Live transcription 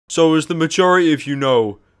So as the majority of you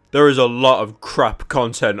know, there is a lot of crap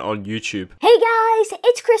content on YouTube. Hey guys,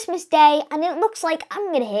 it's Christmas Day and it looks like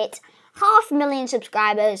I'm gonna hit 500,000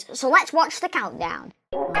 subscribers, so let's watch the countdown.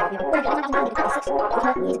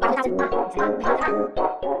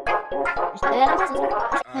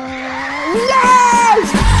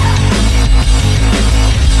 Yes!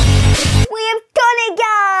 We have done it,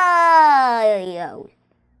 guys!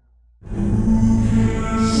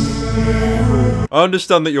 I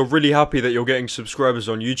understand that you're really happy that you're getting subscribers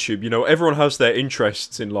on YouTube. You know, everyone has their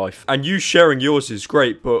interests in life. And you sharing yours is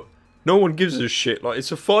great, but no one gives a shit. Like,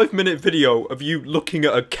 it's a 5-minute video of you looking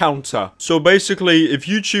at a counter. So basically, if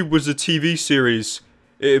YouTube was a TV series,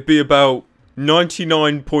 it'd be about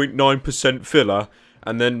 99.9% filler,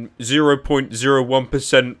 and then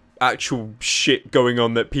 0.01% actual shit going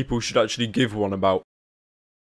on that people should actually give one about.